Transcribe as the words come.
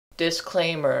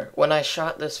Disclaimer, when I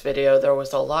shot this video there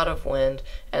was a lot of wind,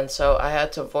 and so I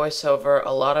had to voice over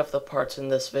a lot of the parts in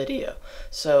this video.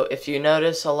 So if you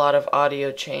notice a lot of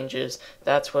audio changes,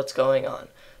 that's what's going on.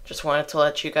 Just wanted to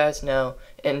let you guys know.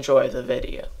 Enjoy the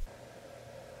video.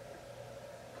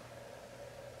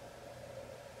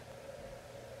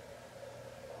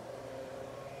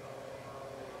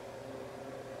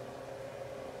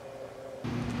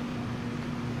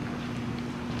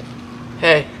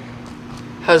 Hey,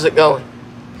 how's it going?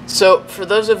 So, for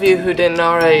those of you who didn't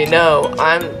already know,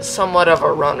 I'm somewhat of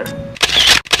a runner.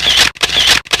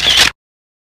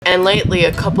 And lately,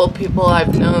 a couple people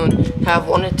I've known have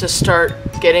wanted to start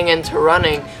getting into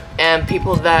running, and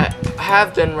people that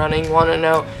have been running want to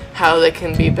know how they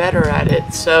can be better at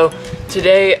it. So,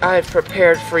 today I've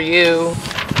prepared for you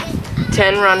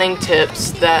 10 running tips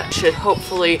that should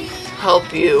hopefully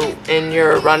help you in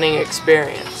your running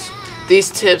experience.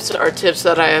 These tips are tips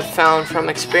that I have found from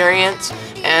experience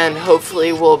and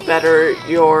hopefully will better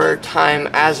your time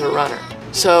as a runner.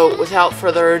 So without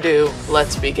further ado,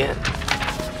 let's begin.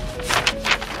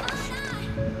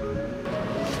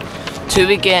 To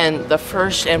begin, the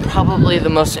first and probably the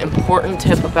most important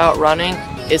tip about running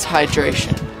is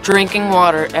hydration. Drinking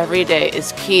water every day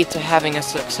is key to having a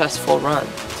successful run.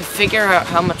 To figure out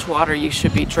how much water you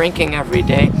should be drinking every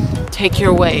day, take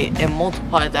your weight and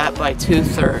multiply that by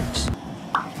 2/3.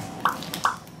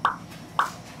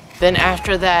 Then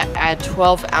after that, add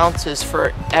 12 ounces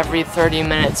for every 30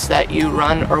 minutes that you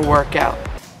run or work out.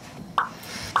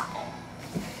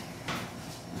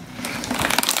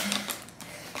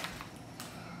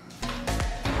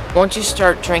 Once you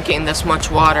start drinking this much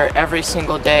water every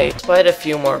single day, despite a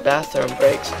few more bathroom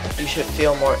breaks, you should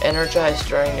feel more energized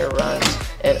during your runs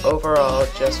and overall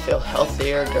just feel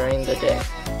healthier during the day.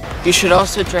 You should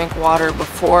also drink water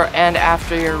before and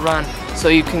after your run so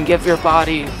you can give your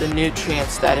body the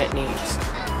nutrients that it needs.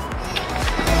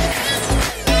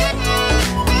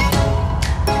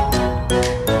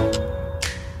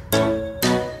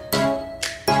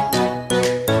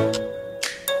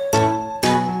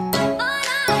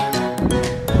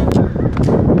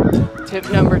 Tip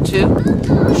number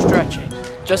 2, stretching.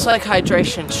 Just like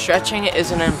hydration, stretching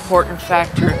is an important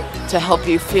factor to help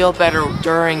you feel better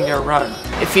during your run.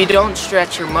 If you don't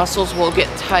stretch, your muscles will get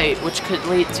tight, which could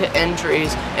lead to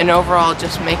injuries and overall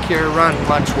just make your run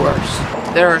much worse.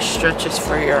 There are stretches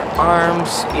for your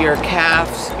arms, your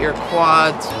calves, your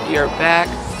quads, your back,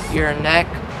 your neck,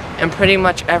 and pretty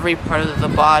much every part of the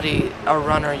body a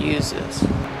runner uses.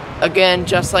 Again,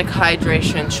 just like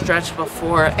hydration, stretch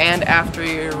before and after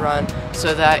your run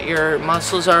so that your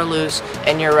muscles are loose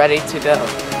and you're ready to go.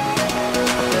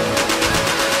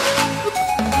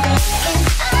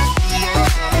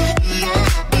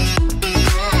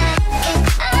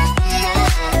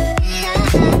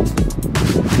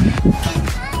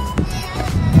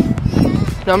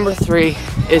 Number 3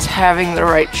 is having the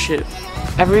right shoe.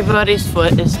 Everybody's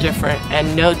foot is different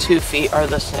and no 2 feet are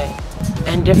the same.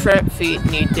 And different feet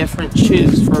need different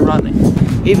shoes for running.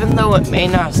 Even though it may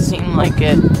not seem like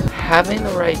it, having the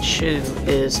right shoe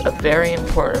is a very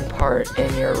important part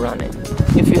in your running.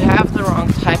 If you have the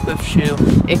wrong type of shoe,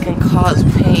 it can cause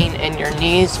pain in your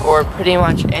knees or pretty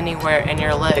much anywhere in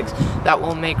your legs that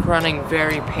will make running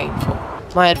very painful.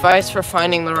 My advice for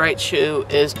finding the right shoe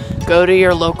is go to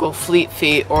your local Fleet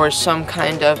Feet or some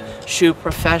kind of shoe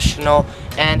professional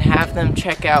and have them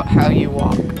check out how you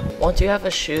walk. Once you have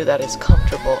a shoe that is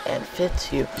comfortable and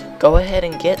fits you, go ahead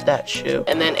and get that shoe.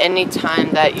 And then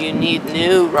anytime that you need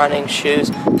new running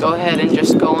shoes, go ahead and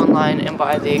just go online and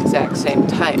buy the exact same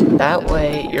type. That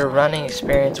way your running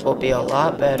experience will be a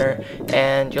lot better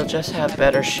and you'll just have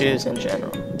better shoes in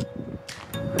general.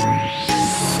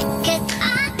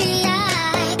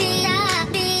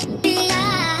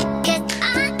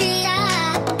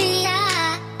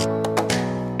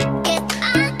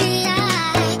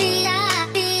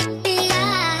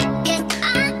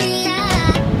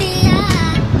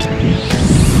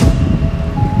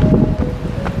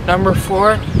 Number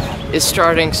 4 is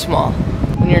starting small.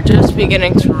 When you're just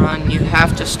beginning to run, you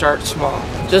have to start small.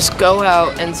 Just go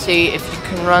out and see if you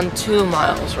can run 2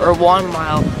 miles or 1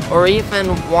 mile or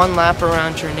even 1 lap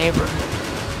around your neighborhood.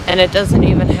 And it doesn't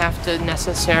even have to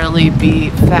necessarily be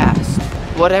fast.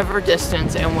 Whatever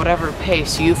distance and whatever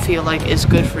pace you feel like is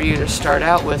good for you to start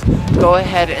out with, go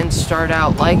ahead and start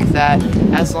out like that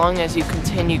as long as you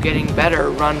continue getting better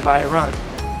run by run.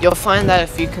 You'll find that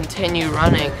if you continue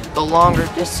running, the longer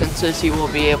distances you will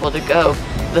be able to go,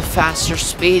 the faster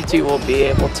speeds you will be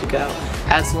able to go.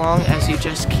 As long as you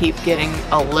just keep getting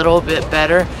a little bit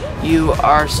better, you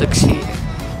are succeeding.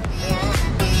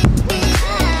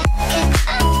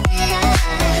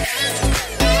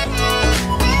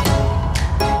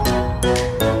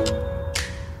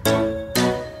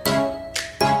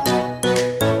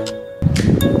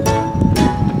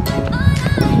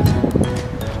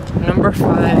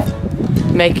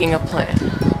 making a plan.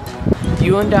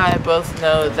 You and I both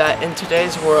know that in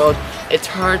today's world, it's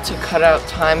hard to cut out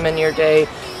time in your day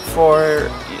for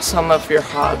some of your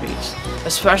hobbies,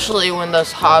 especially when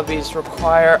those hobbies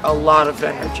require a lot of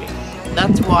energy.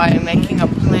 That's why making a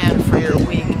plan for your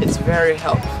week is very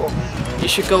helpful. You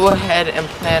should go ahead and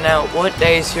plan out what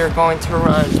days you're going to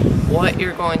run, what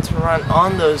you're going to run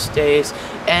on those days,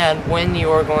 and when you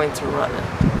are going to run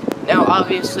it. Now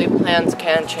obviously plans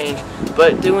can change,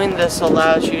 but doing this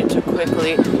allows you to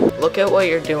quickly look at what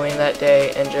you're doing that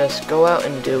day and just go out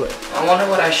and do it. I wonder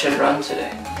what I should run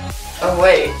today. Oh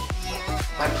wait,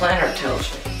 my planner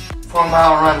tells me.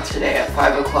 4-mile run today at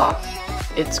 5 o'clock.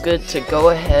 It's good to go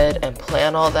ahead and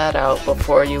plan all that out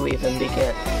before you even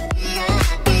begin.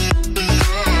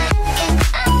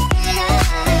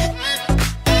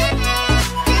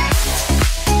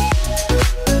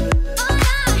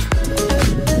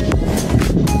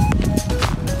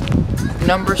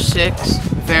 Number 6,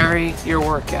 vary your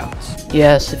workouts.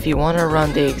 Yes, if you want to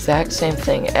run the exact same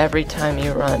thing every time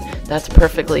you run, that's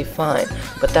perfectly fine,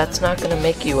 but that's not going to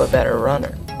make you a better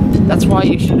runner. That's why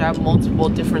you should have multiple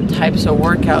different types of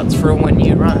workouts for when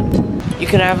you run. You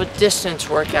can have a distance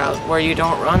workout where you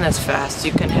don't run as fast.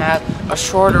 You can have a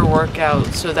shorter workout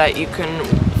so that you can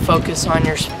focus on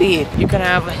your speed. You can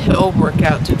have a hill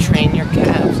workout to train your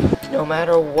calves. No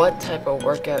matter what type of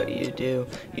workout you do,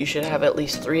 you should have at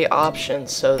least 3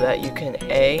 options so that you can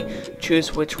A,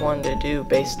 choose which one to do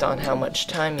based on how much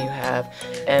time you have,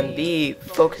 and B,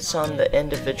 focus on the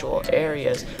individual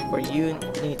areas where you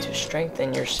need to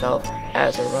strengthen yourself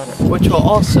as a runner, which will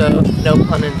also, no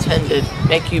pun intended,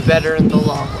 make you better in the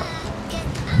long run.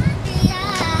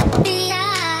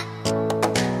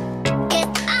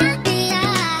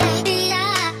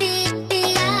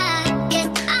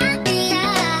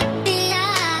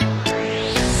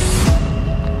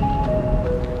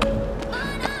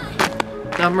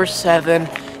 Number 7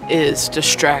 is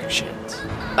distractions.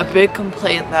 A big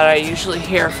complaint that I usually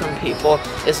hear from people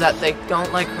is that they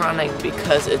don't like running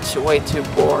because it's way too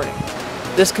boring.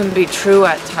 This can be true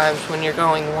at times when you're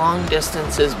going long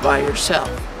distances by yourself,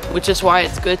 which is why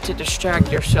it's good to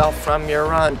distract yourself from your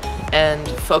run and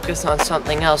focus on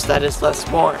something else that is less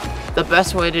boring. The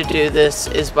best way to do this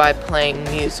is by playing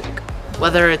music.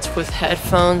 Whether it's with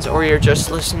headphones or you're just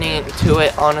listening to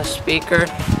it on a speaker,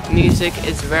 music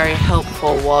is very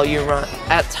helpful while you run.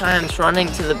 At times, running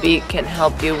to the beat can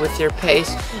help you with your pace,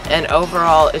 and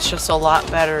overall, it's just a lot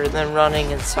better than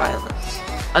running in silence.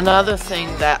 Another thing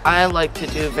that I like to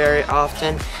do very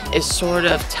often is sort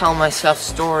of tell myself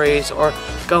stories or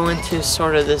go into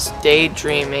sort of this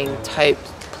daydreaming type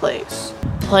place.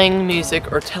 Playing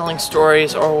music or telling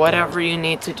stories or whatever you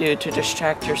need to do to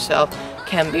distract yourself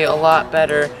can be a lot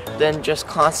better than just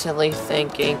constantly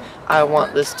thinking, I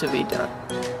want this to be done.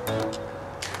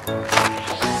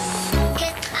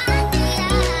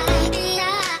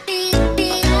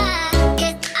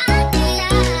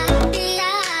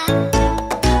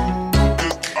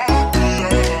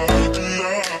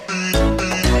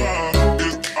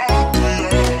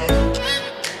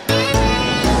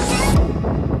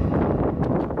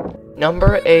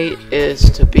 Number 8 is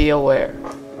to be aware.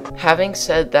 Having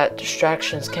said that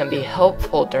distractions can be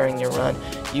helpful during your run,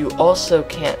 you also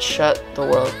can't shut the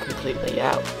world completely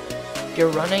out. If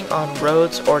you're running on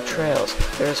roads or trails,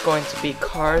 there's going to be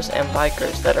cars and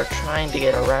bikers that are trying to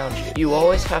get around you. You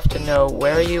always have to know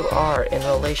where you are in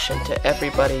relation to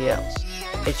everybody else.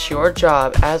 It's your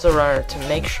job as a runner to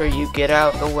make sure you get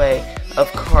out of the way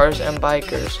of cars and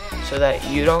bikers so that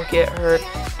you don't get hurt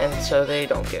and so they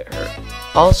don't get hurt.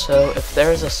 Also, if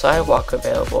there is a sidewalk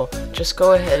available, just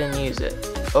go ahead and use it.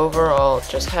 Overall,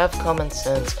 just have common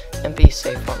sense and be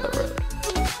safe on the road.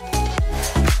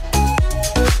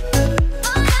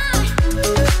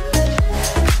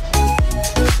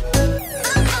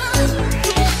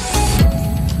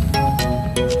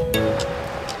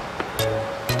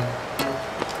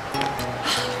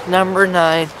 Number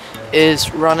 9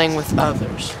 is running with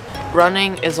others.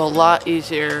 Running is a lot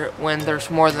easier when there's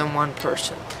more than one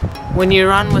person. When you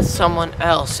run with someone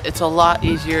else, it's a lot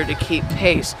easier to keep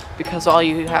pace because all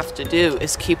you have to do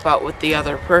is keep up with the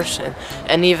other person.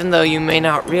 And even though you may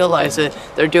not realize it,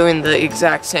 they're doing the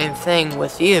exact same thing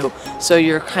with you. So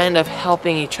you're kind of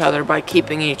helping each other by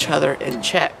keeping each other in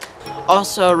check.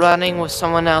 Also, running with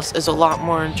someone else is a lot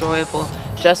more enjoyable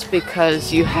just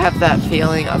because you have that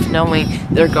feeling of knowing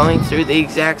they're going through the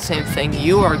exact same thing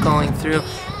you are going through,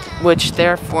 which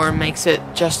therefore makes it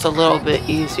just a little bit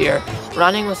easier.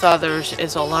 Running with others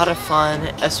is a lot of fun,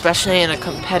 especially in a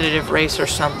competitive race or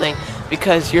something,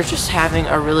 because you're just having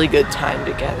a really good time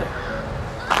together.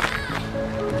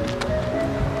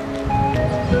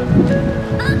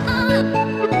 Oh,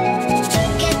 oh.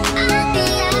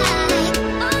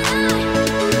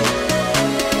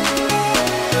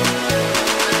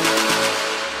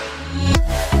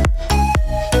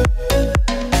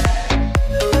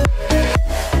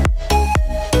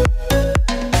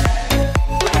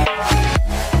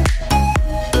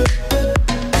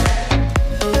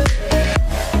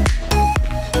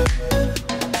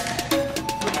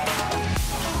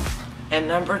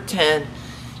 number 10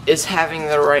 is having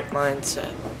the right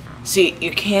mindset. See,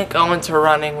 you can't go into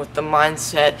running with the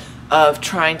mindset of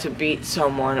trying to beat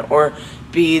someone or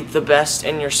be the best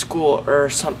in your school or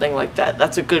something like that.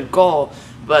 That's a good goal,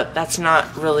 but that's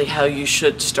not really how you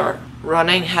should start.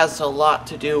 Running has a lot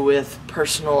to do with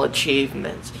personal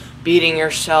achievements, beating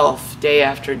yourself day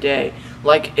after day.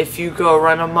 Like if you go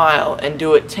run a mile and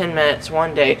do it 10 minutes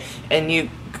one day and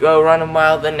you go run a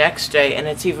mile the next day and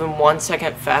it's even 1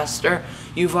 second faster,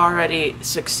 you've already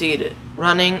succeeded.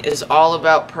 Running is all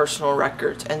about personal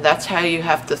records, and that's how you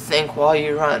have to think while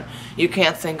you run. You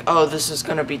can't think, oh, this is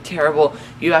going to be terrible.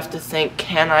 You have to think,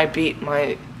 can I beat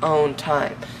my own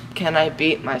time? Can I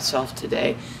beat myself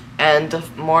today? And the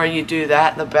more you do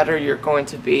that, the better you're going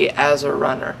to be as a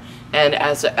runner and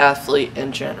as an athlete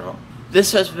in general.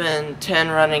 This has been 10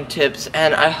 running tips,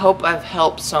 and I hope I've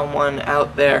helped someone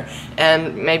out there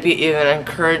and maybe even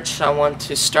encouraged someone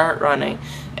to start running.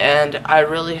 And I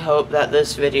really hope that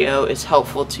this video is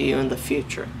helpful to you in the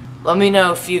future. Let me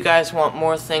know if you guys want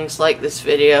more things like this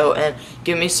video, and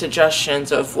give me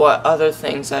suggestions of what other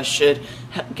things I should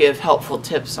give helpful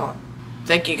tips on.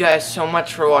 Thank you guys so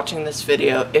much for watching this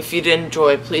video. If you did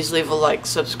enjoy, please leave a like,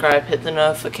 subscribe, hit the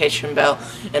notification bell,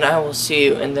 and I will see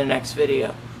you in the next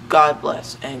video. God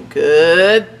bless and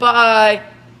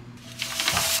goodbye.